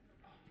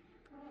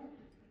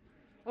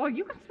Oh,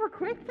 you guys were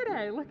quick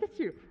today. Look at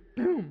you.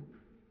 Boom.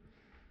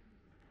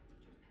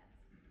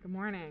 Good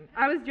morning.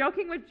 I was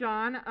joking with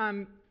John.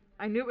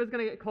 I knew it was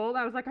going to get cold.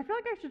 I was like, I feel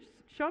like I should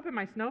show up in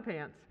my snow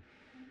pants.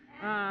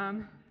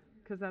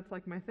 Because that's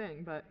like my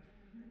thing, but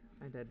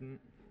I didn't.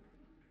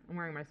 I'm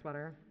wearing my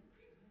sweater.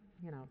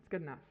 It's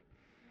good enough.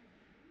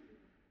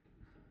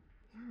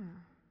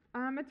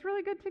 Yeah. It's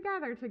really good to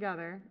gather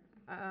together.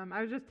 I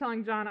was just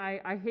telling John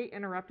I hate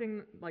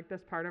interrupting like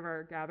this part of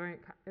our gathering.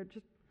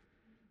 Just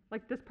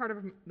like this part of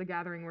the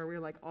gathering where we're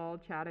like all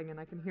chatting and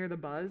I can hear the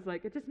buzz.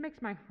 Like it just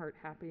makes my heart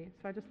happy.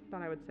 So I just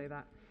thought I would say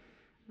that.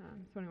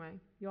 So anyway,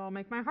 you all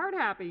make my heart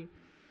happy.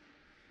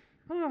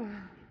 Oh,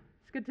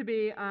 it's good to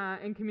be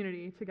in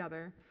community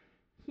together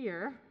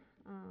here.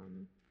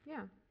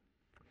 Yeah.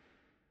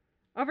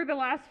 Over the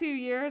last few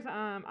years,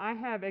 I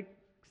have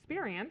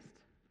experienced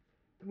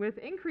with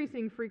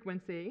increasing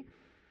frequency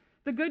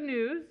the good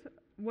news,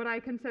 what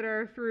I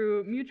consider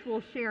through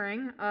mutual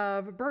sharing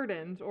of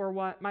burdens or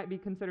what might be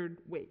considered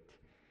weight.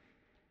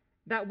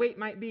 That weight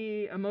might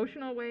be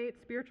emotional weight,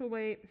 spiritual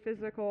weight,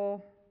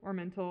 physical or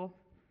mental.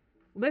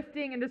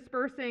 Lifting and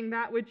dispersing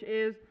that which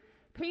is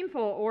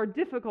painful or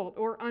difficult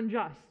or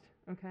unjust,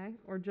 okay?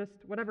 Or just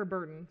whatever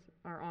burdens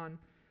are on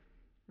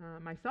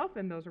myself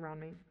and those around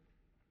me.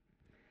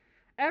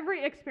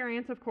 Every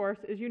experience, of course,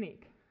 is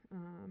unique,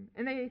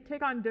 and they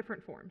take on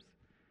different forms.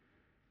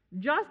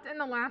 Just in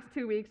the last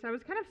 2 weeks, I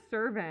was kind of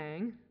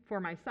surveying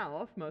for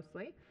myself,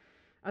 mostly,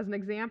 as an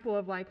example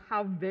of like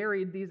how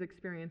varied these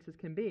experiences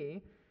can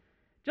be.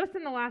 Just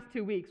in the last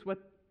 2 weeks, what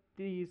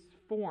these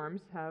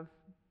forms have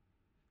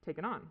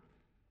taken on.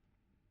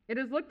 It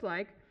has looked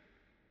like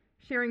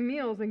sharing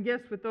meals and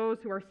gifts with those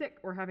who are sick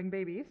or having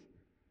babies,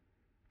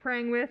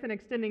 praying with and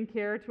extending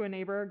care to a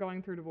neighbor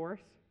going through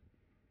divorce,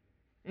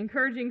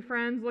 encouraging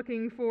friends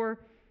looking for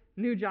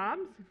new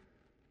jobs,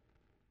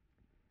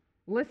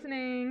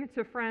 listening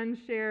to friends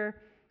share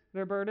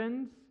their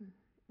burdens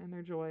and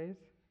their joys,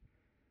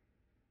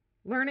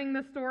 learning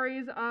the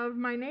stories of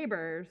my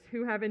neighbors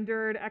who have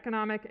endured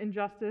economic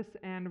injustice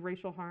and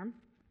racial harm,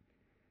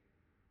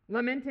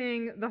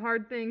 lamenting the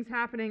hard things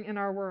happening in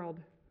our world,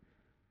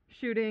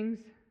 shootings,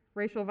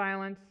 racial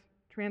violence,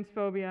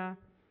 transphobia,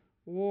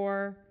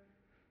 war,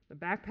 the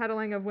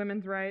backpedaling of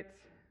women's rights.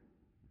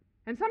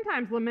 And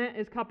sometimes lament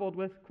is coupled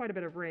with quite a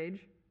bit of rage,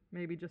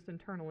 maybe just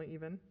internally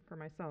even, for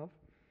myself.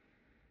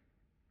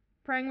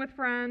 Praying with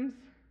friends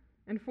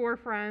and for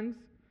friends,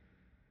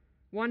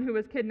 one who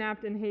was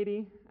kidnapped in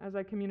Haiti as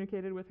I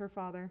communicated with her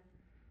father.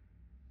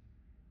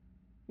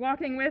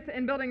 Walking with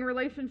and building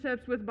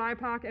relationships with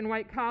BIPOC and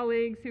white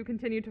colleagues who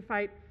continue to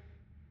fight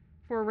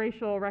for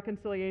racial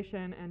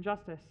reconciliation and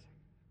justice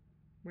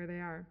where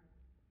they are.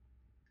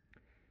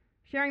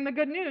 Sharing the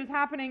good news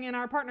happening in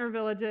our partner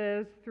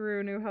villages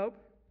through New Hope.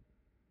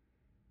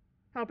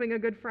 Helping a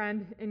good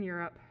friend in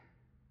Europe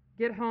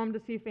get home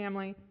to see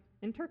family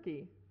in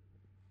Turkey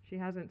she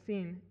hasn't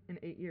seen in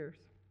 8 years.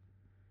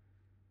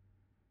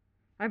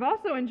 I've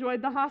also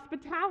enjoyed the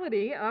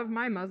hospitality of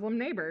my Muslim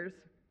neighbors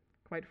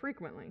quite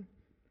frequently.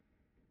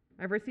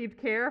 I've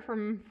received care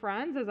from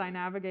friends as I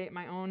navigate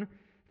my own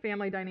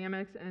family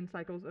dynamics and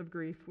cycles of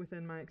grief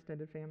within my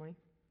extended family.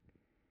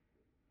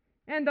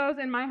 And those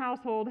in my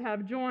household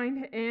have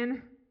joined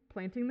in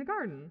planting the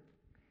garden,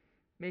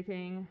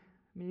 making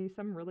me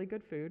some really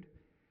good food,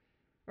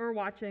 or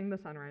watching the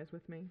sunrise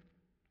with me.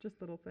 Just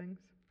little things.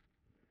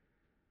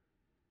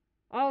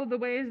 All of the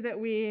ways that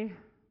we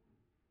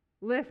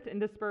lift and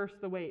disperse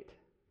the weight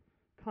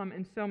come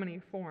in so many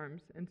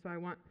forms, and so I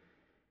want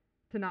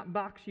to not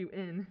box you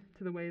in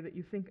to the way that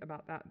you think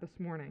about that this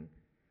morning.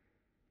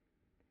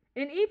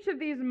 In each of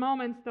these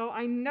moments, though,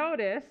 I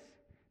notice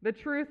the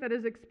truth that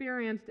is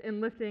experienced in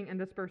lifting and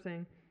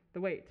dispersing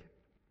the weight.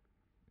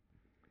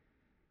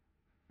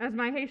 As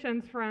my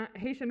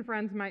Haitian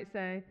friends might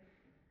say,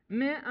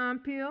 "Me en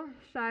pile,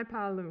 chai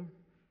palu."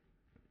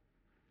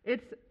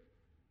 It's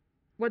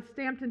what's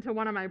stamped into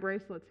one of my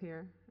bracelets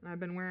here, and I've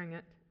been wearing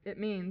it. It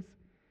means,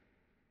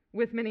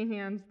 with many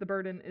hands, the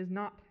burden is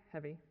not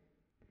heavy.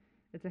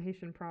 It's a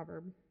Haitian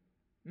proverb.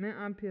 Me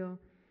en pile,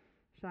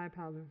 chai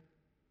palu.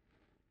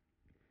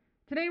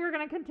 Today we're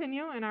going to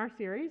continue in our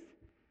series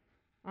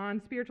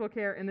on spiritual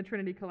care in the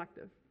Trinity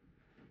Collective.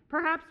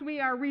 Perhaps we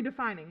are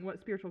redefining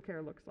what spiritual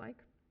care looks like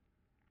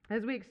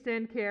as we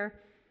extend care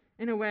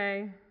in a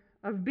way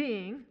of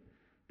being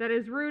that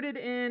is rooted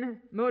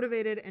in,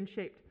 motivated, and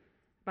shaped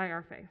by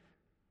our faith.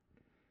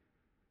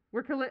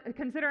 We're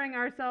considering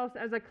ourselves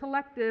as a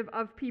collective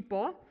of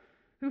people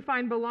who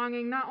find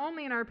belonging not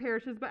only in our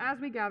parishes, but as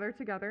we gather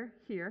together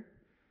here,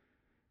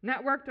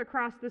 networked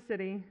across the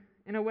city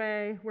in a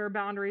way where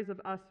boundaries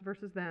of us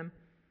versus them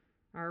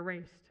are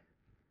erased.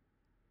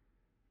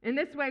 In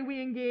this way,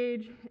 we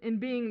engage in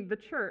being the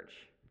church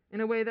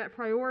in a way that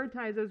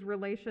prioritizes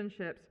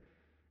relationships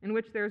in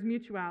which there's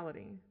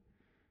mutuality,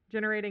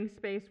 generating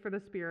space for the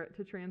Spirit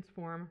to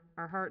transform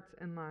our hearts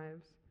and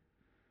lives,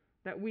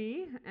 that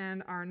we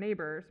and our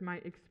neighbors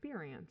might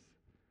experience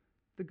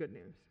the good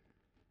news.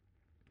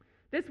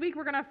 This week,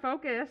 we're going to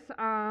focus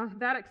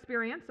that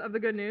experience of the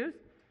good news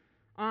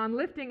on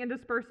lifting and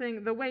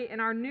dispersing the weight.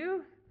 And our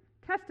New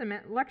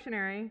Testament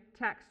lectionary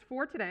text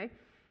for today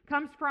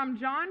comes from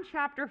John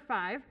chapter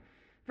 5,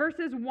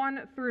 verses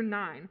 1 through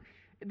 9.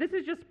 This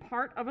is just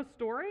part of a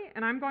story,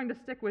 and I'm going to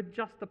stick with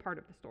just the part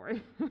of the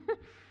story.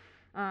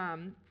 I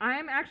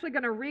am actually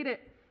going to read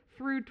it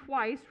through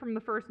twice from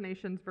the First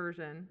Nations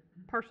version,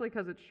 partially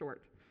because it's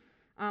short.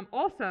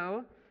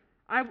 Also,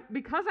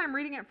 because I'm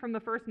reading it from the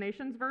First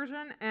Nations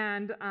version,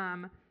 and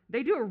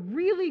they do a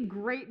really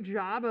great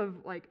job of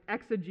like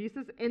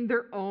exegesis in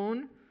their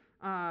own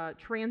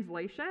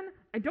translation,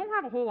 I don't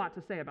have a whole lot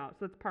to say about it,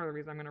 so that's part of the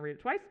reason I'm going to read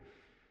it twice.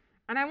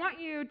 And I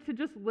want you to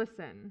just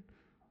listen.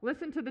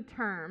 Listen to the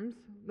terms,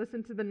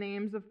 listen to the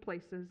names of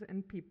places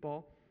and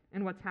people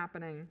and what's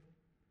happening,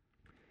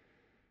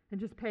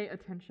 and just pay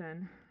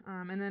attention.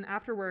 And then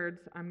afterwards,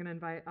 I'm going to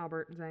invite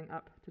Albert Zhang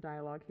up to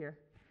dialogue here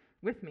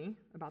with me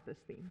about this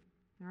theme.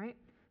 All right?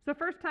 So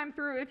first time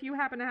through, if you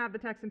happen to have the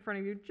text in front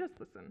of you, just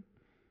listen.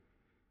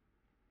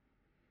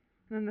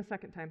 And then the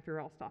second time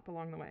through, I'll stop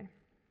along the way,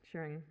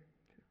 sharing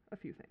a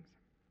few things.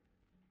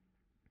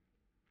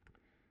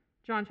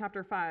 John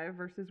chapter 5,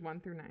 verses 1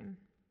 through 9.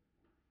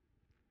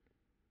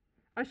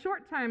 A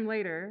short time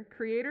later,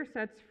 Creator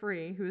sets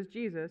free, who is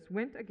Jesus,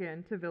 went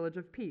again to Village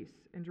of Peace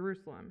in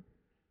Jerusalem,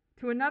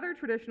 to another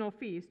traditional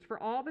feast for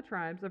all the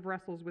tribes of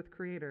wrestles with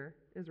Creator,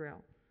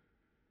 Israel.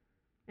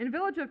 In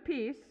Village of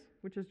Peace,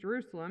 which is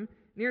Jerusalem,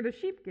 near the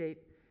sheep gate,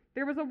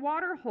 there was a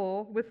water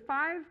hole with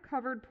 5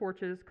 covered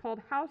porches called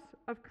House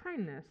of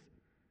Kindness,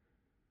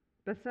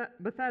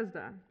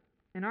 Bethesda,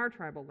 in our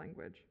tribal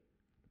language.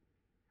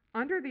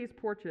 Under these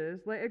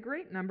porches lay a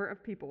great number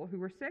of people who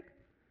were sick,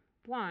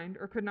 blind,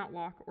 or could not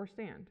walk or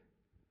stand.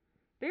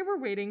 They were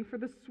waiting for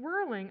the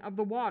swirling of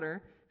the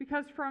water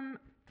because from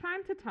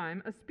time to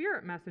time a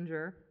spirit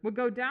messenger would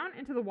go down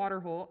into the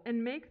water hole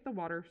and make the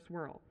water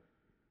swirl.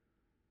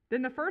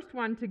 Then the first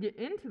one to get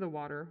into the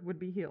water would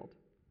be healed.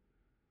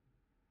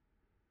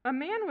 A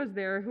man was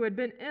there who had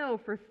been ill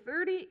for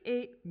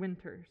 38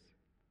 winters.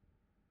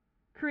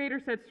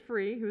 Creator sets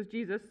free, who is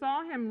Jesus,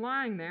 saw him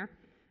lying there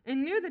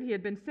and knew that he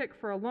had been sick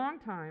for a long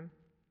time.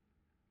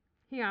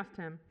 He asked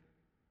him,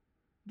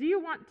 "Do you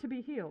want to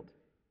be healed?"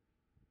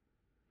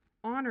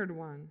 "Honored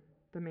one,"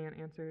 the man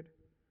answered.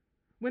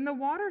 "When the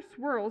water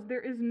swirls, there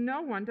is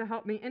no one to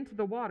help me into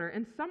the water,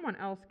 and someone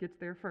else gets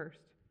there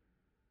first."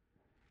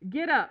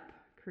 "Get up,"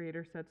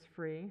 Creator sets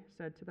free,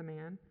 said to the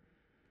man.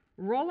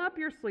 "Roll up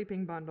your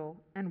sleeping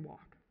bundle and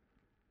walk."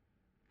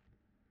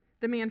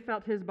 The man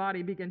felt his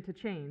body begin to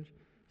change.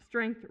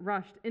 Strength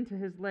rushed into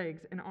his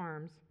legs and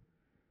arms.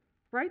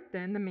 Right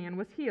then, the man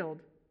was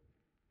healed.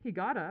 He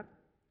got up,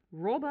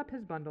 rolled up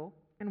his bundle,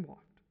 and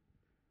walked.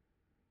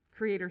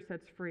 Creator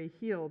sets free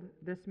healed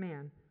this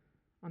man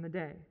on the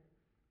day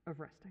of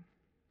resting.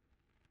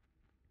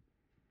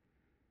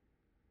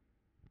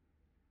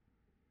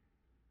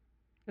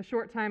 A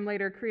short time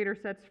later, Creator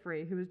sets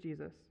free, who is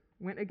Jesus,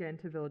 went again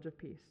to Village of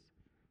Peace,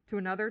 to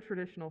another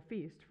traditional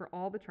feast for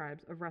all the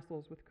tribes of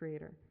wrestles with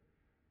Creator.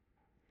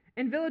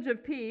 In Village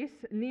of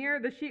Peace, near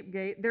the sheep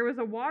gate, there was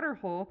a water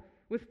hole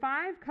with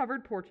 5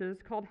 covered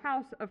porches called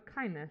House of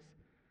Kindness,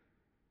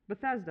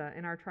 Bethesda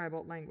in our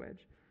tribal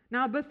language.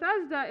 Now,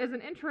 Bethesda is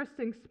an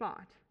interesting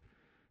spot,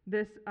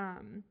 this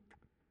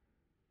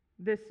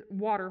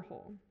water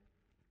hole.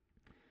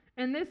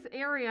 And this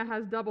area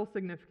has double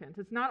significance.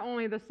 It's not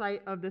only the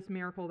site of this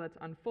miracle that's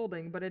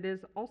unfolding, but it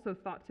is also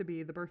thought to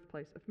be the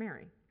birthplace of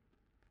Mary.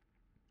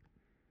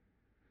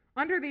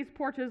 Under these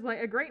porches lay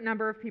a great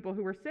number of people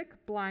who were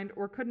sick, blind,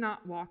 or could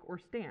not walk or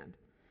stand.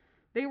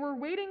 They were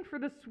waiting for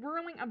the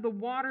swirling of the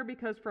water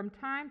because from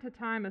time to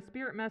time a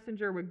spirit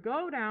messenger would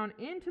go down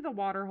into the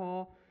water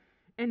hole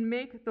and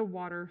make the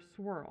water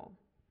swirl.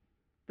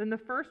 Then the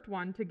first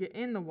one to get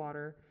in the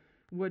water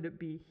would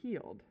be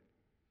healed.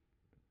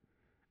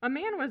 A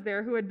man was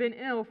there who had been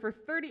ill for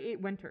 38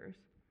 winters.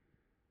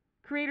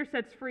 Creator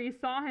sets free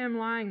saw him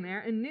lying there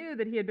and knew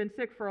that he had been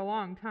sick for a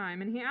long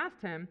time, and he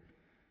asked him,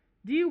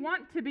 "Do you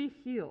want to be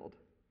healed?"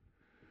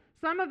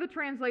 Some of the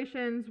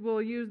translations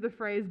will use the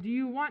phrase, "Do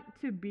you want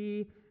to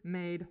be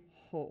made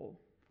whole?"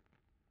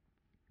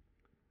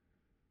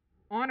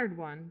 "Honored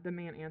one," the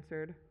man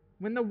answered,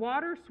 "when the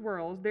water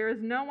swirls, there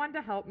is no one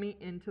to help me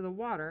into the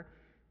water,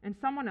 and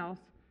someone else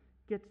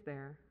gets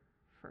there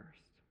first."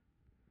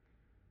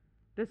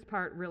 This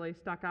part really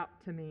stuck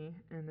out to me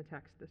in the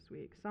text this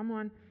week.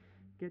 Someone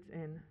gets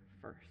in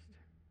first.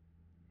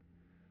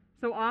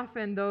 So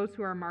often, those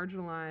who are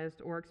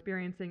marginalized or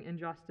experiencing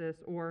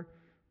injustice or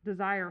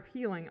desire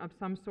healing of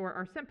some sort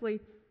are simply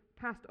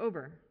passed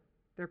over.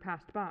 They're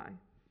passed by.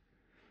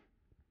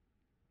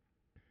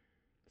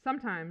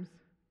 Sometimes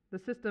the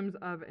systems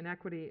of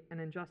inequity and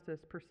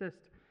injustice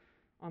persist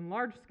on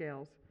large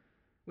scales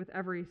with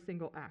every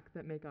single act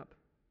that make up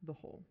the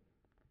whole.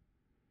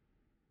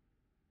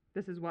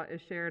 This is what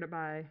is shared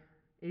by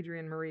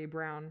Adrienne Marie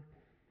Brown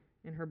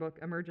in her book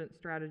Emergent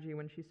Strategy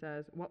when she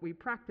says, "What we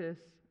practice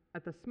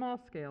at the small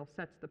scale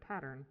sets the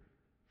pattern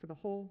for the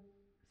whole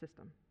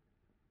system."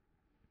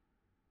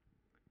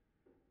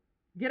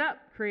 "Get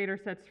up," Creator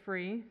sets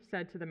free,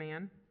 said to the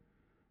man.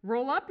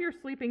 Roll up your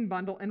sleeping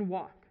bundle and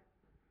walk."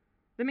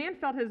 The man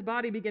felt his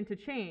body begin to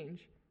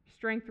change.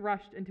 Strength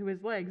rushed into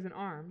his legs and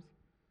arms.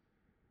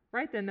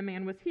 Right then, the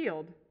man was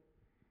healed.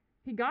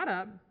 He got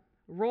up,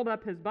 rolled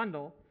up his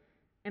bundle,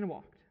 and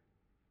walked.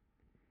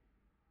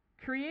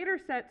 Creator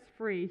sets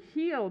free,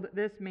 healed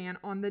this man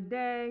on the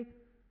day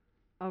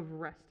of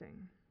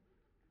resting.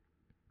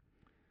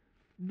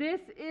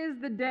 This is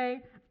the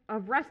day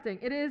of resting.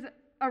 It is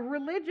a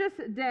religious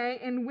day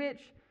in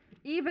which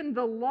even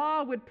the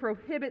law would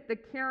prohibit the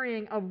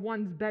carrying of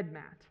one's bed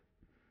mat.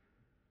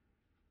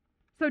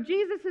 So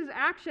Jesus'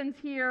 actions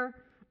here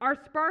are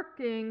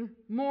sparking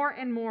more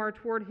and more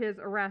toward his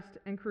arrest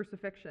and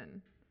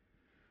crucifixion.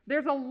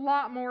 There's a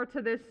lot more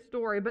to this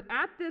story, but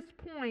at this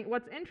point,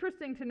 what's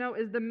interesting to note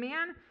is the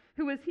man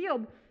who is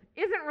healed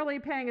isn't really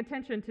paying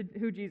attention to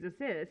who Jesus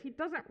is. He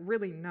doesn't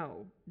really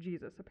know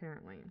Jesus,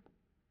 apparently.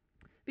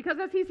 Because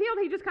as he's healed,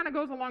 he just kind of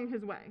goes along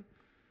his way.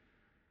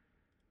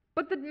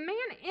 But the man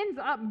ends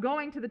up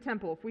going to the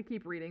temple, if we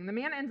keep reading. The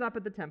man ends up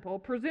at the temple,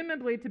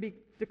 presumably to be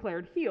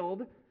declared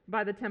healed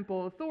by the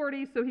temple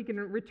authorities so he can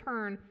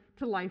return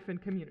to life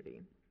and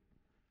community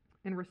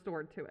and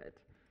restored to it.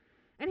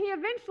 And he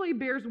eventually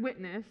bears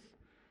witness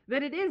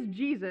that it is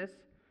Jesus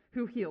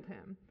who healed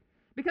him,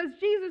 because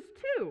Jesus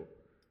too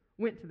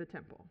went to the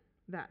temple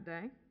that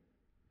day,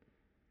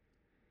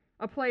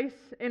 a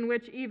place in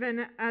which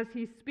even as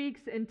he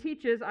speaks and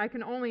teaches, I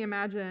can only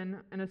imagine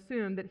and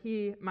assume that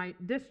he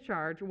might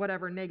discharge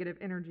whatever negative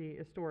energy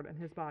is stored in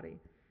his body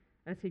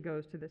as he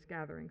goes to this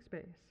gathering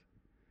space.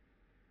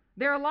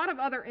 There are a lot of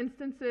other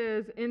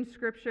instances in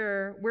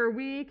Scripture where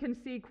we can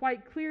see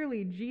quite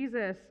clearly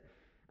Jesus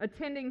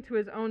attending to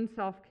his own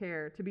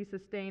self-care to be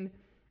sustained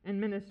in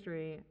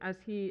ministry as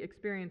he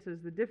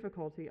experiences the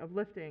difficulty of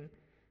lifting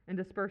and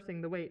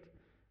dispersing the weight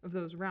of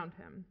those around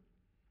him.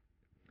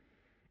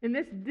 And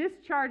this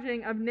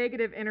discharging of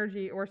negative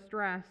energy or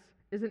stress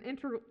is an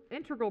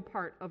integral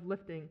part of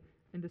lifting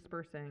and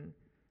dispersing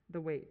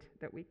the weight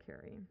that we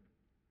carry.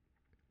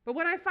 But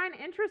what I find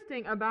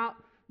interesting about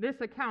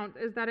this account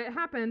is that it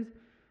happens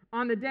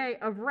on the day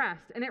of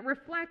rest, and it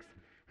reflects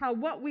how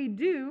what we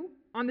do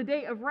on the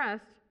day of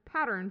rest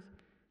patterns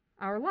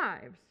our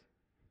lives.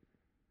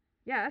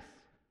 Yes,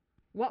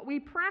 what we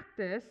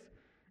practice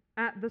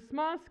at the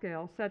small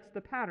scale sets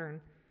the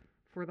pattern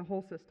for the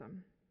whole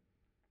system.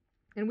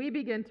 And we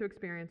begin to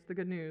experience the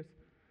good news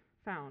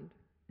found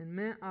in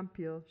Me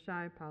Ampil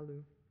Shai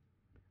Palu.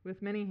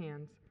 With many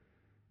hands,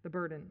 the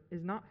burden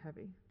is not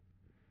heavy.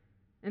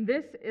 And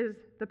this is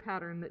the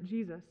pattern that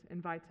Jesus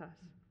invites us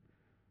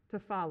to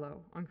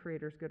follow on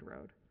Creator's good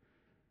road,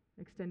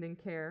 extending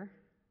care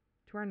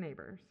to our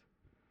neighbors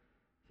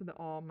so that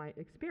all might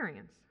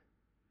experience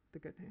the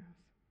good news.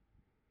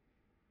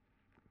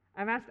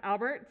 I've asked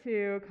Albert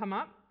to come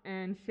up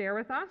and share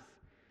with us.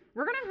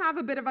 We're going to have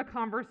a bit of a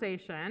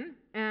conversation,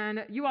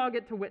 and you all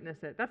get to witness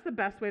it. That's the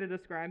best way to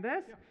describe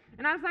this. Yeah.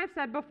 And as I've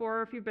said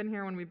before, if you've been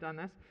here when we've done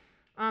this,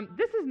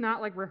 this is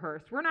not like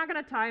rehearsed. We're not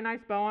going to tie a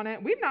nice bow on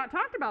it. We've not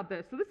talked about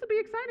this, so this will be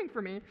exciting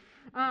for me,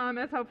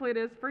 as hopefully it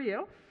is for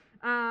you.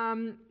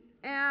 And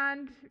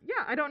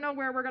yeah, I don't know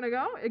where we're going to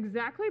go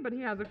exactly, but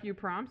he has a few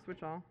prompts,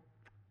 which I'll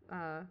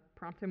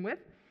prompt him with.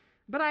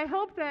 But I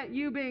hope that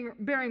you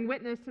bearing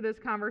witness to this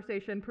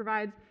conversation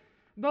provides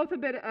both a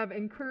bit of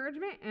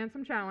encouragement and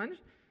some challenge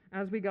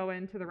as we go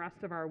into the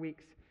rest of our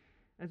weeks,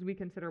 as we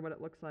consider what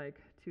it looks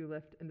like to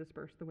lift and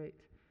disperse the weight.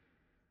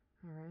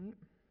 All right.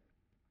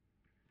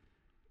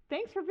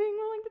 Thanks for being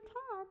willing to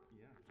talk.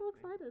 Yeah. I'm so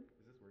excited.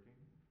 Is this working?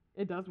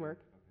 It does work.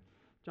 Okay.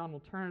 John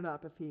will turn it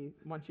up if he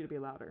wants you to be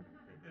louder.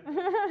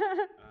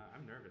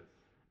 I'm nervous.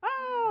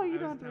 Oh, you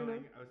don't turn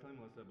it. I was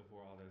telling Melissa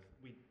before all this,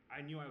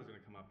 I knew I was going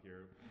to come up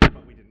here,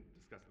 but we didn't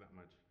discuss it that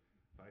much.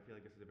 But I feel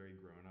like this is a very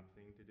grown-up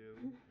thing to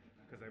do,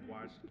 because I've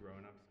watched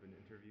grown-ups been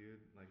interviewed,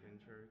 like in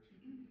church.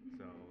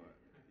 So,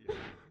 yeah,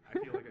 I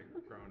feel like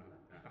a grown-up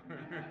now.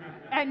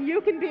 And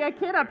you can be a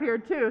kid up here,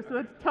 too, so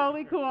it's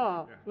totally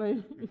cool. Yeah.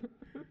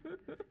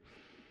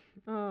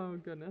 Oh,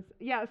 goodness.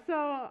 Yeah,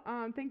 so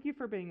thank you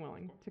for being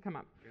willing to come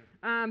up.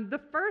 Yeah. The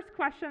first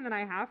question that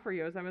I have for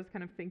you as I was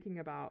kind of thinking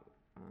about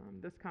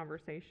this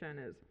conversation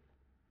is,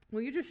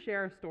 will you just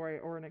share a story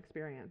or an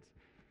experience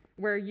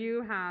where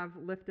you have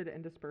lifted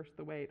and dispersed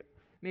the weight,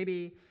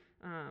 maybe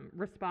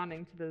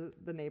responding to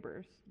the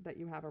neighbors that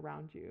you have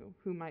around you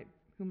who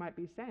might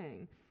be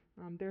saying,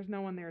 there's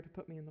no one there to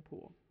put me in the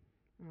pool.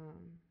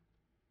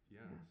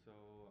 So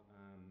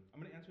I'm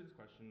going to answer this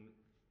question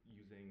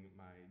using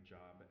my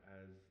job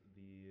as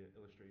the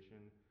illustration,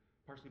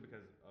 partially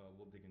because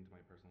we'll dig into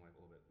my personal life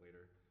a little bit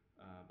later,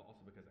 but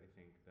also because I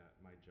think that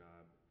my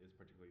job is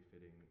particularly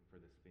fitting for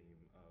this theme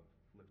of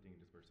lifting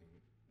and dispersing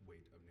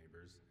weight of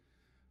neighbors.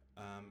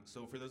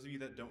 So for those of you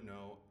that don't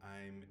know,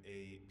 I'm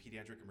a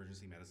pediatric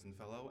emergency medicine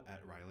fellow at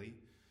Riley.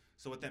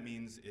 So what that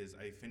means is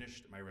I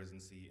finished my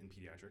residency in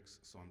pediatrics,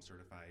 so I'm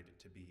certified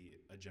to be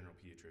a general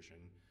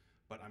pediatrician,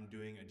 but I'm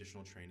doing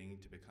additional training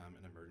to become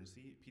an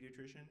emergency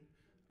pediatrician.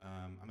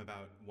 I'm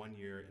about 1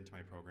 year into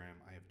my program.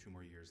 I have 2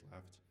 more years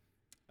left.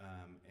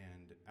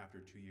 And after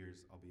 2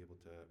 years, I'll be able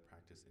to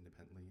practice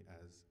independently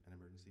as an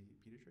emergency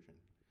pediatrician.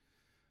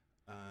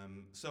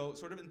 So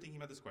sort of in thinking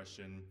about this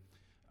question,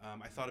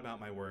 I thought about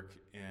my work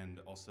and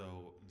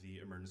also the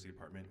emergency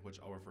department, which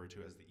I'll refer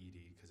to as the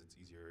ED because it's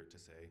easier to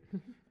say.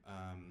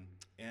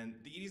 And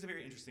the ED is a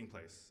very interesting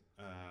place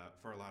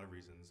for a lot of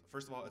reasons.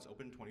 First of all, it's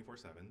open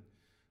 24/7.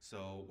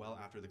 So well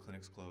after the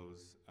clinics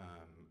close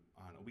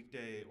on a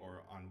weekday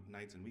or on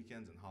nights and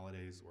weekends and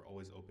holidays, we're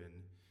always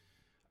open.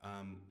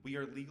 We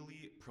are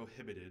legally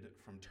prohibited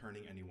from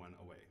turning anyone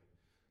away.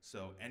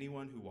 So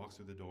anyone who walks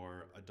through the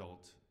door,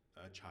 adult,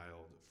 a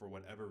child, for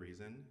whatever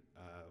reason,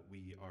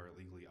 we are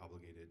legally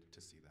obligated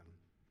to see them.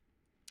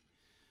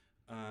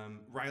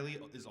 Riley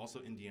is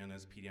also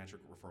Indiana's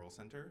pediatric referral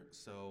center,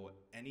 so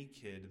any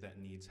kid that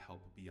needs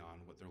help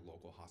beyond what their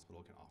local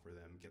hospital can offer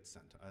them gets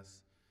sent to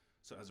us.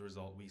 So as a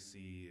result, we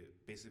see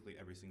basically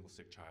every single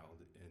sick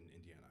child in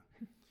Indiana.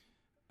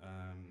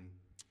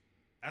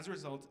 As a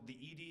result, the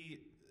ED,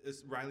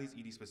 Riley's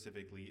ED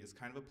specifically, is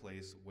kind of a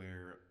place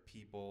where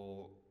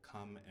people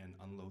come and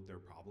unload their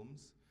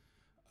problems.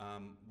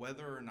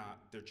 Whether or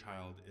not their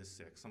child is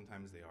sick,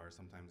 sometimes they are,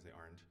 sometimes they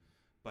aren't,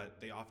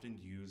 but they often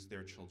use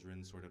their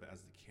children sort of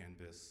as the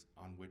canvas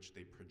on which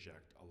they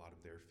project a lot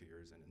of their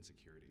fears and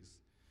insecurities.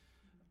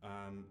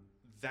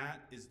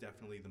 That is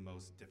definitely the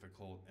most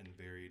difficult and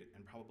varied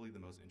and probably the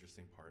most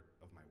interesting part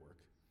of my work.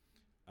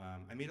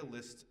 I made a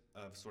list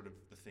of sort of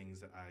the things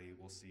that I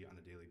will see on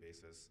a daily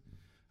basis.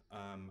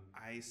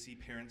 I see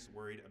parents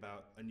worried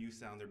about a new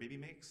sound their baby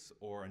makes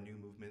or a new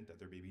movement that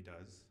their baby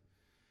does.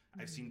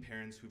 I've seen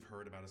parents who've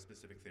heard about a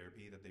specific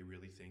therapy that they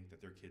really think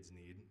that their kids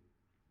need.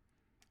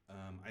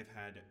 I've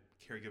had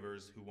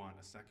caregivers who want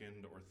a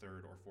second or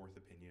third or fourth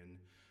opinion,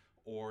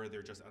 or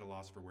they're just at a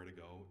loss for where to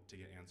go to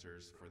get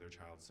answers for their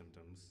child's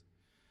symptoms.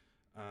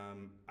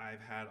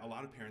 I've had a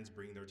lot of parents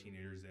bring their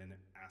teenagers in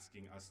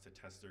asking us to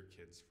test their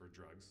kids for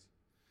drugs.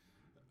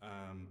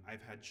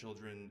 I've had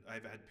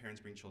parents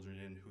bring children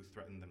in who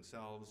threaten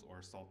themselves or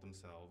assault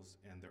themselves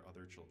and their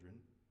other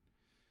children.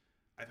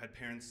 I've had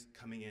parents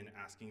coming in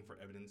asking for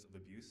evidence of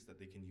abuse that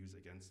they can use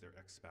against their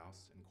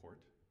ex-spouse in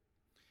court.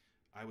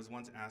 I was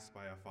once asked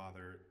by a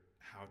father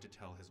how to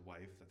tell his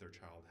wife that their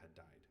child had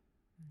died,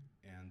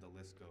 and the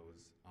list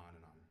goes on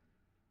and on.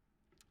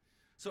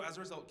 So as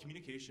a result,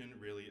 communication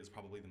really is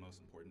probably the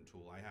most important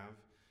tool I have.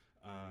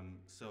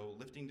 So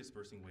lifting,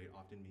 dispersing weight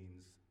often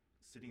means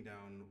sitting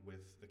down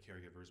with the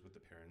caregivers, with the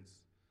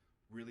parents,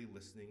 really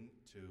listening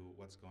to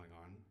what's going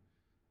on,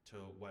 to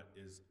what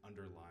is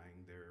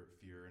underlying their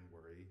fear and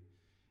worry,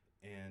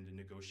 and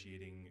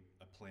negotiating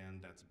a plan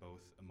that's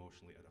both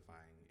emotionally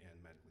edifying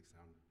and medically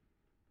sound.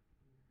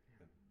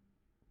 Yeah.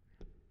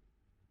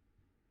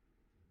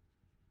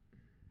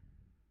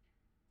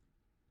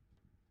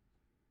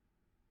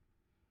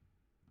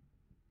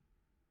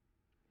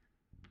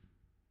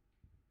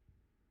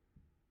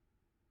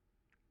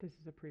 This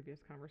is a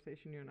previous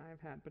conversation you and I have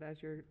had, but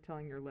as you're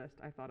telling your list,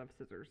 I thought of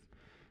scissors.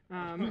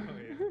 Yeah.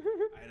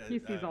 He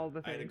sees all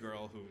the I had a things.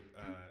 girl who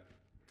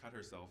cut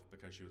herself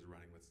because she was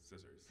running with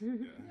scissors.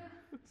 Yeah.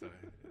 So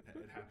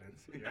it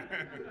happens. Yeah.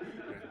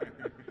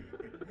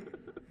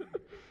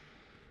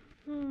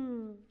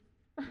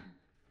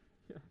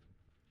 Yeah.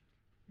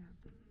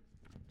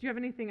 Do you have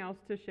anything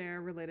else to share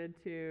related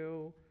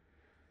to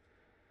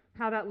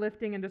how that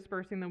lifting and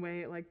dispersing the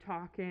weight, like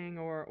talking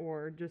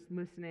or just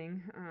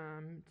listening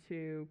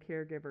to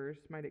caregivers,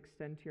 might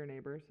extend to your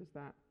neighbors? Is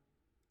that,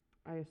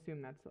 I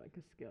assume that's like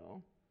a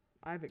skill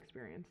I've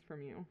experienced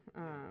from you.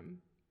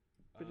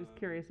 But just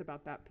curious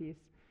about that piece.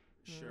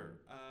 Sure.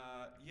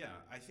 Yeah,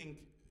 I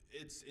think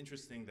it's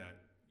interesting that,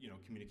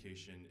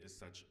 communication is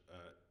such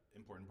an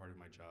important part of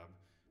my job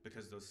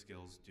because those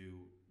skills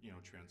do,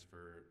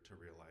 transfer to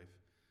real life.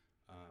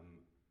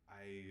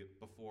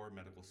 Before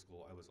medical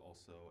school, I was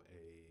also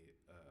a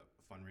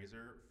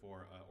fundraiser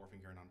for an orphan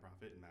care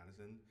nonprofit in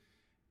Madison.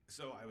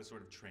 So I was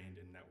sort of trained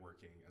in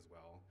networking as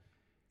well.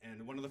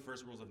 And one of the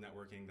first rules of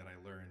networking that I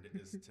learned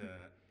is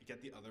to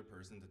get the other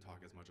person to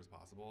talk as much as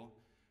possible,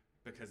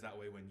 because that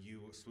way when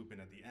you swoop in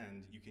at the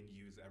end, you can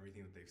use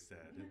everything that they've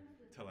said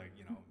to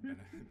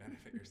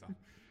benefit yourself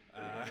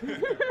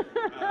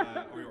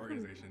or your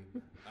organization.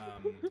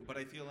 But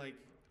I feel like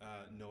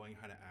knowing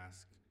how to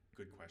ask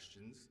good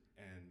questions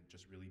and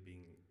just really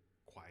being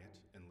quiet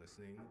and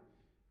listening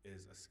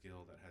is a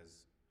skill that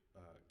has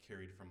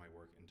carried from my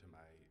work into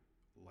my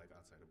life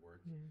outside of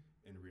work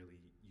in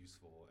really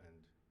useful and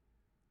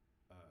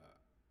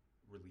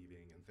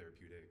relieving and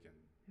therapeutic and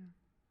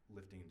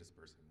lifting and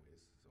dispersing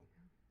ways. So,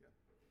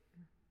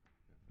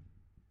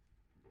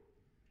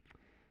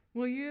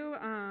 Will you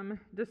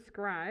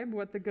describe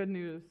what the good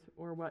news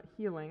or what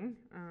healing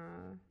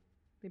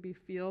maybe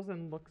feels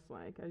and looks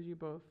like as you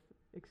both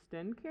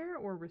extend care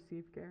or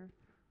receive care?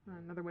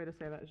 Another way to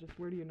say that is just,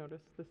 where do you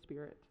notice the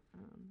Spirit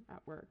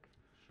at work?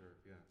 Sure,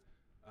 yeah.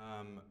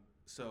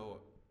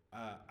 So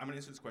I'm going to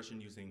answer this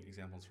question using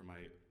examples from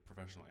my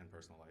professional and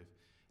personal life.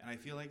 And I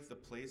feel like the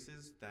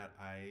places that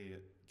I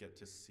get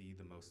to see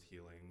the most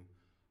healing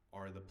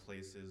are the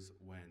places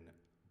when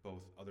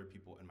both other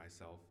people and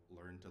myself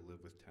learn to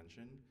live with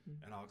tension.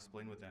 And I'll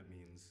explain what that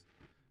means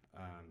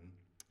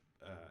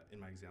in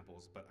my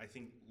examples. But I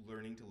think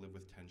learning to live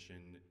with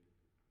tension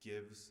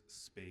gives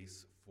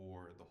space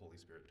for the Holy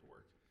Spirit to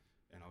work.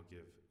 And I'll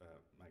give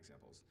my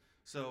examples.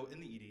 So in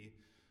the ED,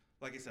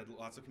 like I said,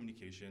 lots of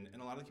communication,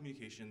 and a lot of the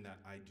communication that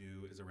I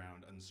do is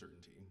around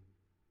uncertainty.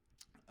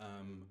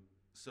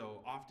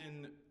 So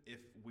often, if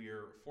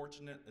we're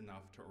fortunate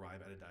enough to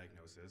arrive at a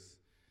diagnosis,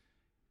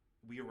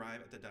 we arrive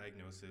at the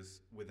diagnosis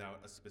without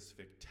a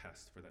specific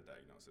test for that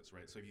diagnosis,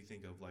 right? So if you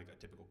think of like a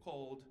typical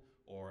cold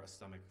or a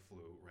stomach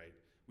flu, right?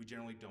 We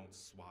generally don't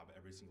swab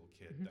every single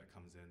kid that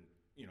comes in,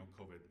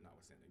 COVID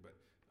notwithstanding, but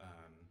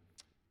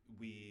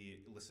we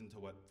listen to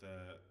what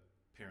the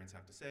parents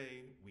have to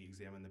say, we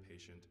examine the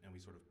patient, and we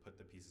sort of put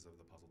the pieces of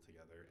the puzzle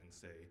together and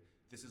say,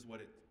 this is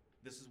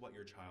what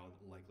your child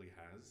likely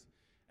has,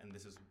 and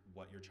this is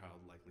what your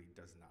child likely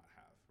does not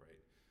have, right?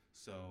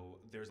 So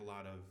there's a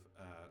lot of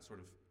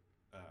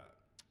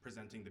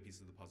presenting the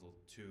pieces of the puzzle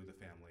to the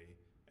family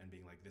and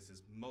being like, this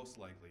is most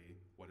likely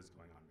what is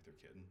going on with your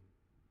kid.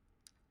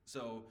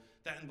 So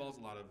that involves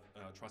a lot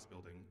of trust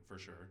building, for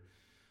sure.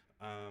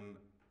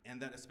 And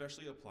that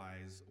especially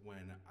applies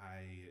when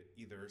I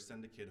either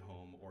send a kid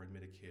home or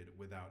admit a kid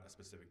without a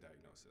specific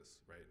diagnosis,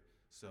 right?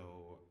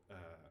 So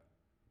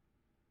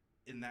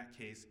in that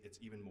case, it's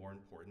even more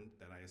important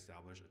that I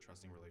establish a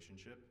trusting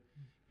relationship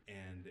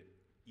and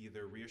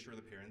either reassure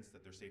the parents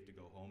that they're safe to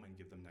go home and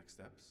give them next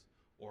steps,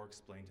 or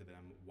explain to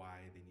them why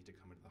they need to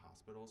come into the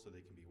hospital so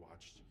they can be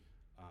watched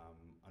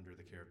under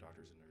the care of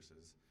doctors and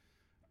nurses.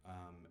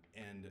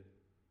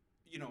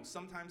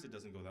 Sometimes it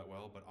doesn't go that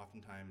well, but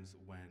oftentimes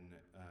when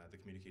the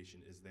communication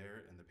is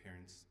there and the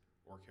parents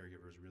or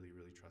caregivers really,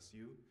 really trust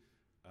you,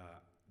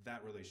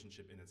 that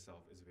relationship in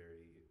itself is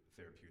very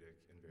therapeutic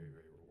and very,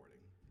 very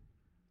rewarding.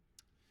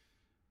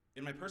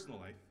 In my personal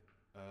life,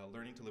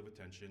 learning to live with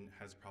tension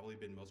has probably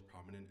been most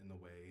prominent in the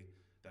way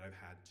that I've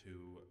had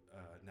to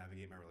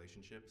navigate my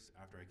relationships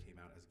after I came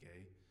out as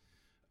gay.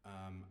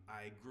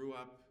 I grew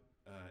up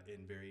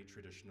in very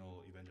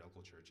traditional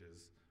evangelical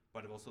churches,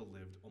 but I've also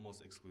lived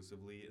almost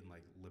exclusively in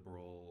like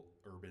liberal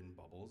urban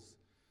bubbles.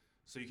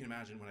 So you can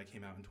imagine when I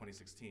came out in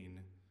 2016,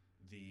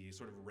 the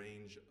sort of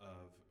range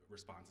of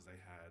responses I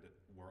had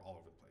were all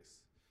over the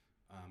place.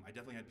 I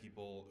definitely had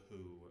people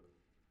who,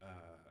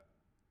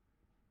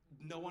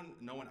 no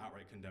one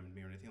outright condemned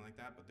me or anything like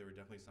that, but there were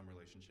definitely some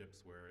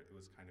relationships where it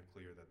was kind of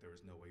clear that there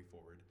was no way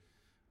forward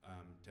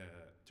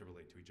to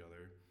relate to each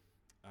other.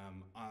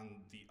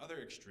 On the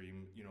other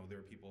extreme, there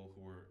are people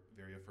who were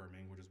very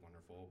affirming, which is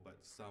wonderful,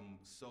 but some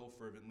so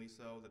fervently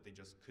so that they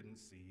just couldn't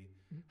see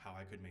how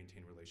I could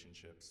maintain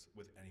relationships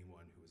with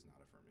anyone who was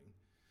not affirming.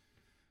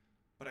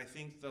 But I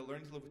think the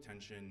learning to live with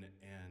tension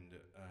and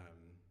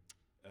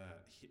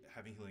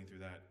having healing through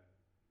that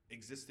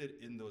existed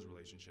in those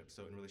relationships.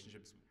 So in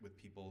relationships with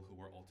people who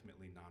were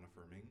ultimately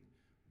non-affirming,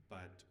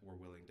 but were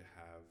willing to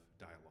have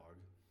dialogue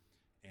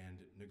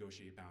and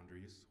negotiate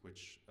boundaries,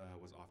 which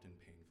was often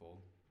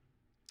painful.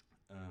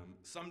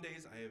 Some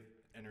days I have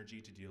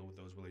energy to deal with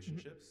those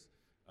relationships.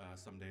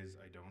 Some days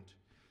I don't.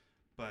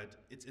 But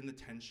it's in the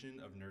tension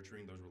of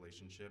nurturing those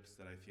relationships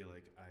that I feel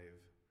like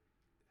I've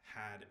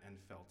had and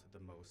felt the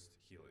most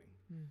healing.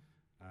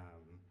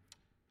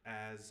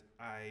 As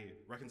I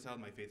reconciled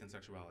my faith and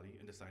sexuality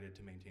and decided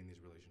to maintain these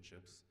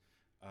relationships,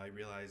 I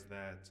realized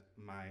that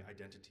my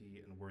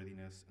identity and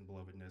worthiness and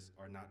belovedness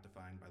are not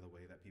defined by the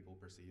way that people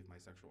perceive my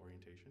sexual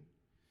orientation.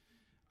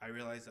 I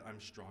realized that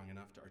I'm strong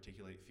enough to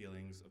articulate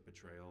feelings of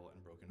betrayal and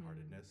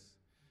brokenheartedness,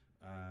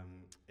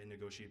 and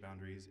negotiate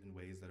boundaries in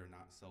ways that are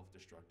not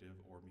self-destructive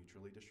or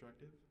mutually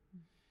destructive.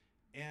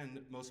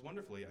 And most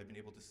wonderfully, I've been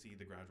able to see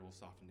the gradual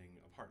softening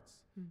of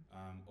hearts.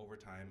 Over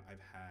time,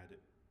 I've had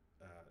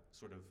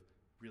sort of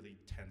really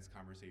tense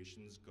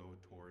conversations go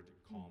toward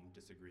calm,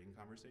 disagreeing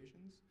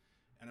conversations.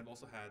 And I've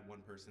also had one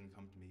person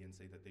come to me and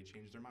say that they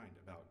changed their mind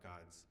about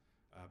God's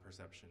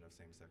perception of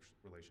same-sex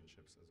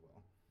relationships as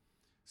well.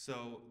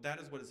 So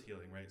that is what is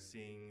healing, right?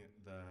 Seeing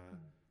the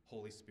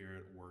Holy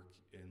Spirit work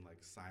in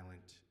like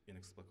silent,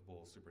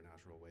 inexplicable,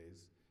 supernatural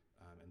ways,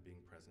 and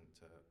being present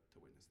to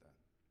witness that.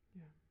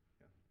 Yeah.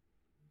 Yeah.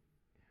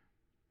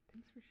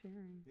 Thanks for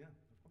sharing. Yeah,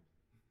 of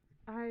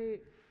course.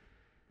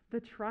 The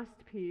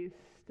trust piece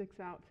sticks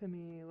out to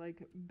me, like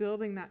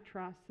building that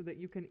trust so that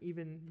you can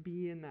even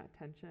be in that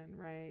tension,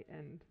 right?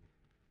 And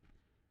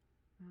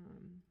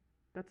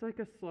that's like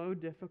a slow,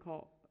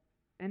 difficult,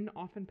 and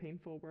often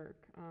painful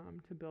work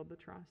to build the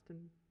trust and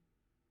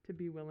to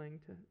be willing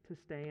to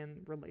stay in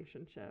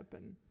relationship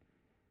and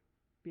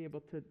be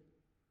able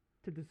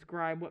to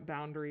describe what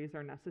boundaries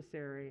are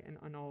necessary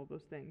and all of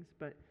those things.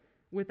 But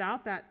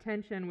without that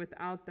tension,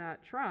 without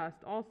that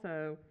trust,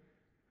 also,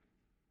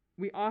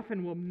 we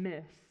often will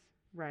miss,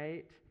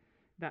 right,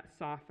 that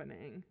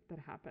softening that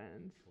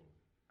happens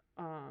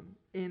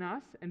in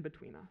us and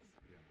between us.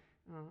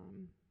 Yeah.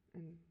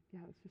 And yeah,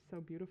 it's just so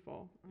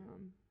beautiful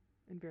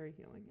and very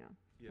healing, yeah.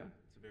 Yeah, So.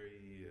 it's a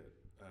very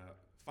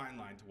fine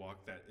line to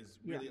walk that is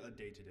really a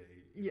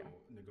day-to-day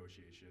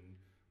negotiation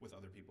with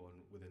other people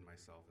and within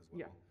myself as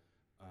well.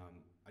 Yeah.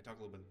 I talk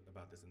a little bit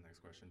about this in the next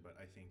question, but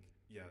I think,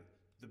 yeah,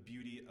 the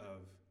beauty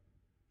of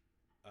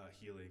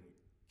healing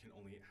can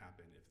only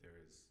happen if there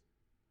is,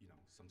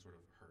 some sort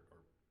of hurt or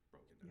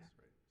brokenness, Yeah.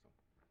 right? So.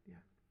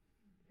 Yeah.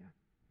 Yeah.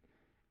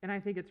 And I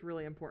think it's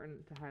really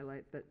important to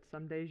highlight that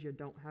some days you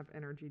don't have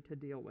energy to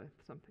deal with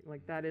something.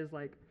 Like that is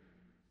like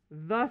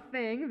the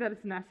thing that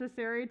is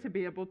necessary to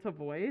be able to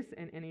voice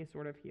in any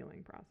sort of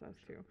healing process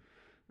too.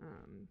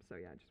 So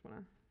yeah, I just want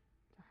to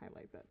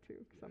highlight that too,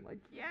 because I'm like,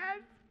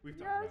 yes, We've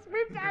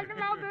talked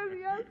about this,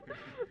 yes.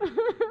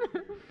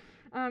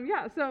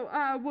 Yeah,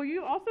 so will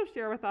you also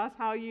share with us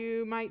how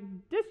you might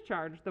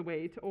discharge the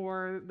weight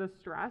or the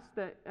stress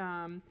that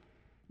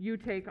you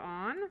take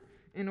on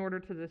in order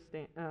to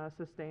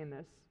sustain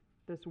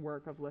this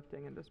work of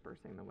lifting and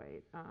dispersing the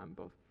weight,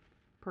 both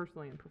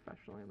personally and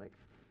professionally? Like,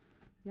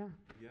 yeah.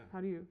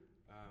 How do you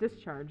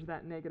discharge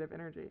that negative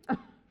energy?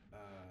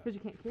 Because you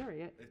can't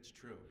carry it. It's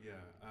true, yeah.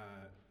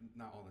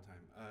 Not all the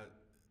time.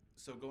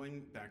 So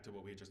going back to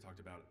what we just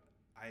talked about,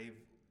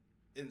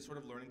 in sort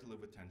of learning to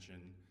live with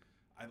tension,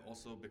 I've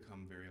also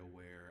become very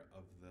aware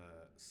of the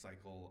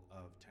cycle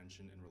of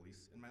tension and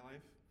release in my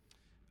life.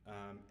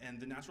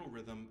 And the natural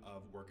rhythm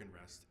of work and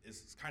rest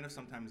is kind of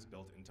sometimes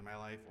built into my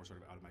life or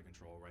sort of out of my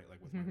control, right? Like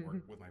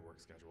with my work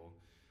schedule.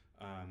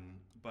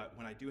 But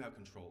when I do have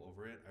control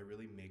over it, I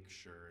really make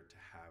sure to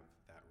have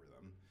that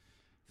rhythm.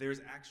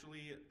 There's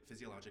actually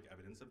physiologic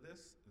evidence of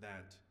this,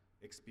 that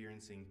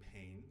experiencing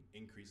pain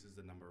increases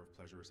the number of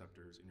pleasure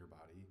receptors in your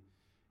body.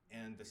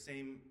 And the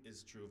same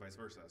is true vice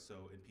versa.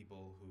 So in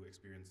people who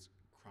experience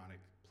chronic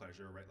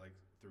pleasure, right, like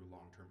through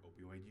long-term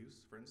opioid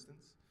use, for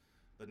instance,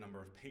 the number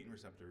of pain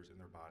receptors in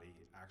their body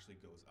actually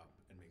goes up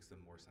and makes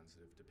them more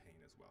sensitive to pain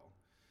as well.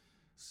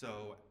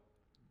 So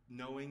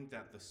knowing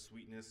that the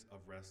sweetness of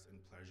rest and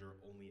pleasure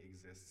only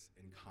exists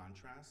in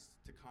contrast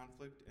to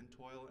conflict and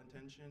toil and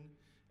tension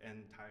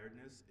and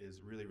tiredness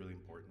is really, really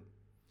important.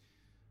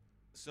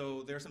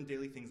 So there are some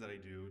daily things that I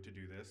do to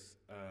do this.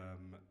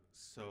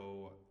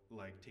 So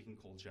like taking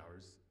cold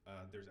showers.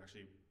 There's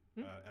actually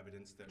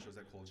evidence that shows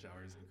that cold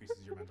showers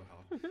increases your mental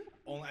health.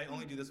 I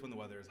only do this when the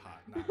weather is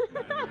hot,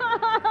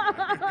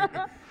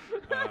 not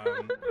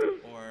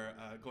or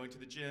going to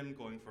the gym,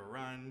 going for a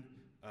run,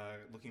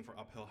 looking for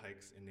uphill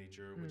hikes in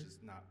nature, which is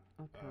not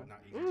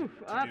easy to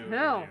do.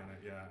 Uphill.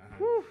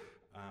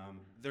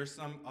 There's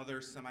some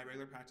other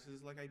semi-regular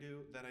practices that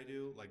I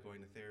do, like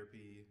going to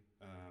therapy,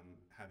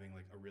 having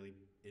like a really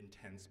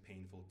intense,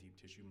 painful, deep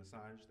tissue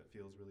massage that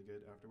feels really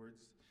good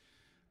afterwards.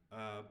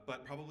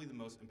 But probably the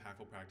most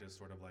impactful practice,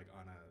 sort of like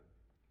on a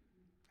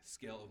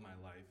scale of my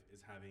life,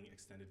 is having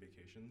extended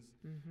vacations.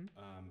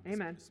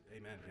 Amen.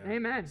 Amen. Yeah.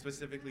 Amen.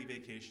 Specifically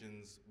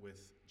vacations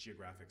with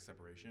geographic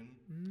separation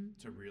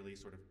to really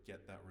sort of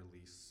get that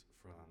release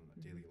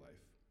from daily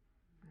life.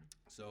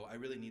 So I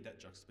really need that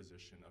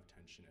juxtaposition of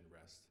tension and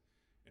rest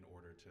in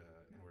order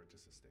to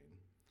sustain.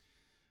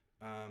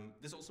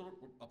 This also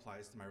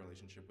applies to my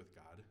relationship with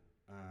God.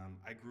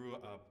 I grew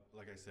up,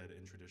 like I said,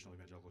 in traditional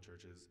evangelical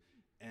churches,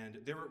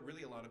 and there were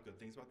really a lot of good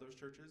things about those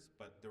churches,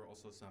 but there were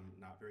also some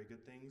not very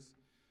good things.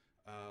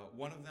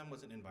 One of them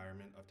was an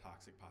environment of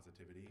toxic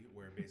positivity,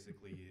 where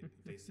basically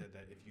they said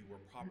that if you were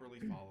properly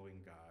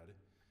following God,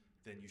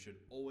 then you should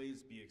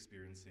always be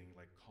experiencing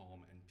like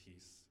calm and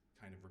peace,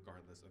 kind of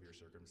regardless of your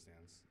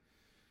circumstance.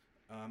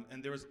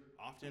 And there was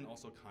often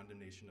also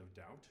condemnation of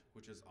doubt,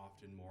 which is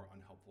often more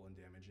unhelpful and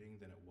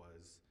damaging than it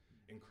was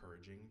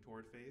encouraging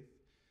toward faith.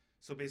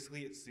 So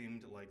basically it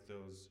seemed like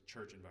those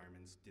church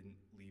environments didn't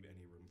leave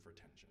any room for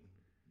tension.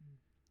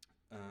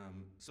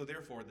 So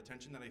therefore, the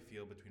tension that I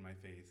feel between my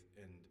faith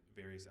and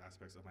various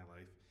aspects of my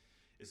life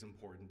is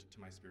important to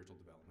my spiritual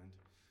development.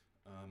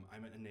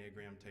 I'm an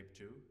Enneagram type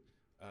 2,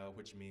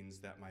 which means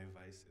that my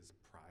vice is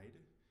pride.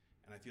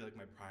 And I feel like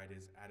my pride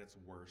is at its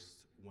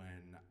worst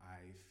when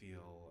I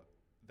feel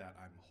that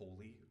I'm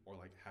holy or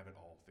like have it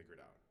all figured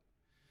out.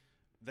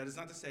 That is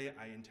not to say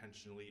I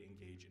intentionally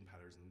engage in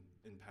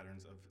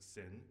patterns of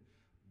sin,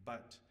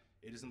 but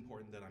it is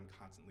important that I'm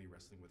constantly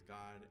wrestling with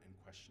God and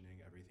questioning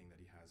everything that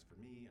he has for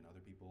me and other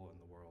people in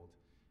the world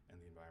and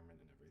the environment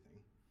and everything.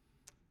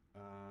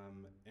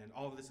 And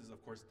all of this is,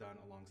 of course, done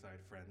alongside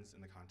friends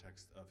in the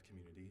context of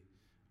community.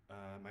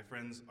 My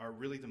friends are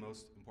really the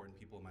most important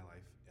people in my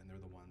life, and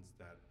they're the ones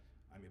that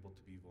I'm able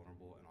to be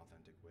vulnerable and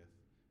authentic with,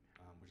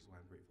 which is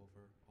why I'm grateful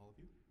for all of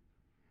you.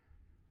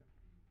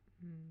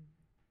 Yeah.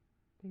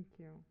 Thank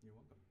you. You're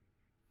welcome.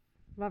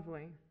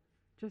 Lovely.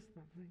 Just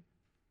lovely.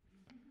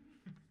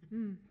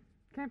 Can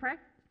I pray?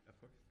 Of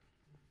course.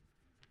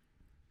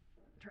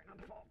 Try not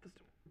to fall off the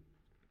stool.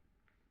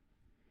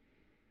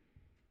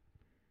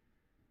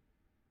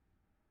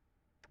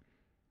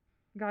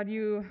 God,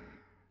 you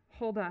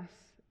hold us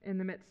in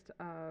the midst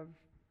of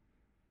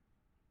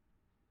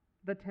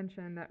the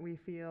tension that we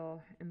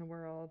feel in the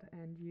world,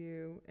 and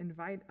you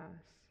invite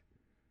us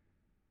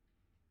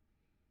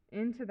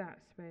into that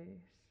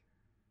space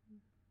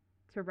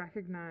to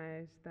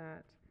recognize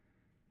that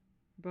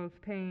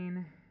both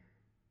pain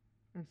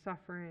and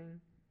suffering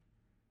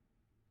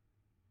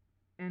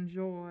and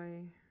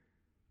joy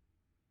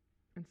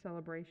and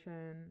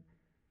celebration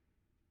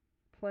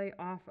play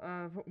off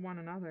of one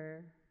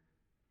another.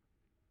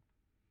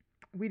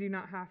 We do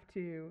not have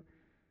to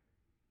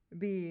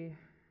be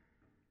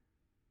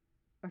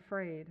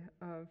afraid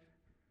of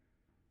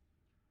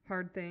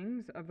hard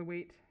things, of the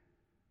weight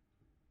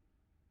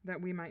that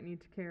we might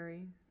need to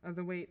carry, of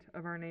the weight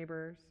of our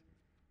neighbors.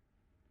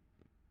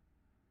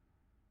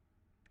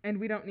 And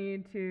we don't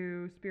need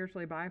to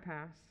spiritually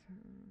bypass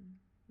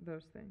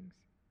those things.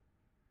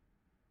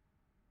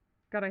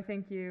 God, I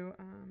thank you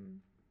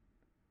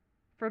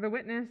for the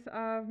witness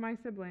of my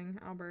sibling,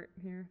 Albert,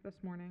 here this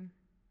morning.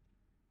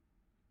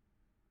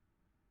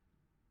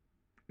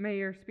 May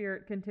your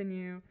Spirit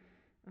continue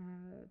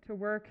to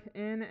work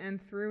in and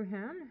through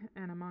him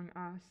and among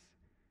us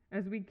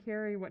as we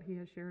carry what he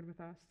has shared with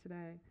us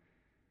today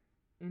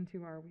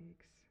into our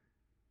weeks.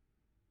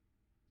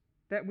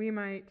 That we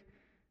might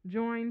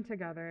join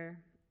together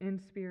in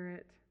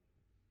spirit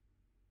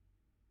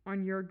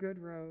on your good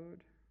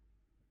road,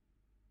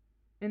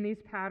 in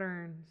these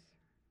patterns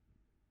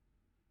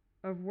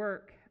of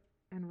work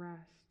and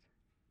rest,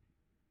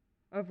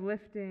 of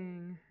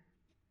lifting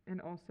and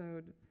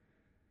also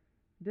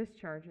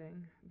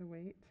discharging the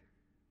weight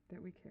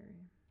that we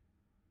carry.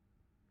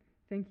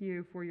 Thank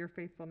you for your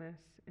faithfulness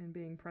in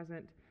being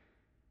present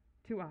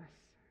to us.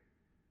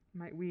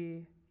 Might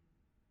we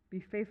be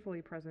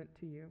faithfully present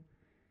to you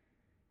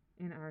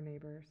in our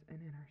neighbors and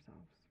in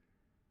ourselves.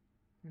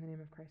 In the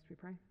name of Christ we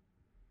pray.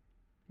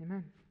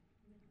 Amen.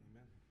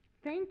 Amen.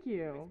 Thank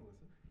you. Thanks,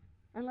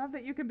 Melissa. I love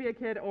that you can be a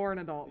kid or an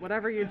adult,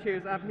 whatever you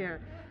choose up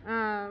here.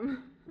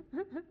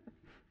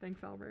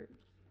 Thanks, Albert.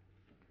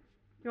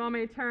 You all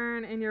may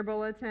turn in your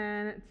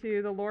bulletin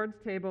to the Lord's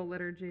Table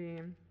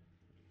liturgy.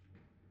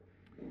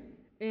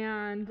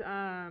 And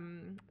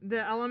the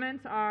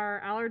elements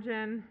are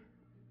allergen,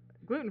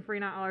 gluten-free,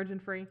 not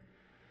allergen-free.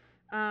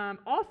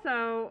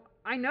 Also,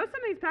 I know some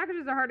of these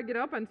packages are hard to get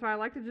open, so I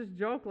like to just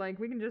joke, like,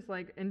 we can just,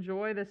 like,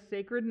 enjoy the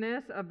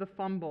sacredness of the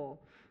fumble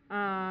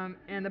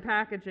and the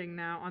packaging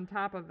now. On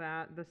top of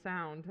that, the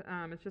sound.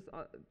 It's just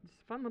a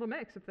fun little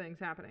mix of things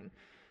happening.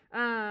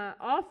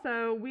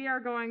 Also, we are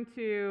going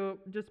to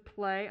just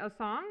play a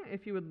song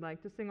if you would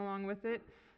like to sing along with it.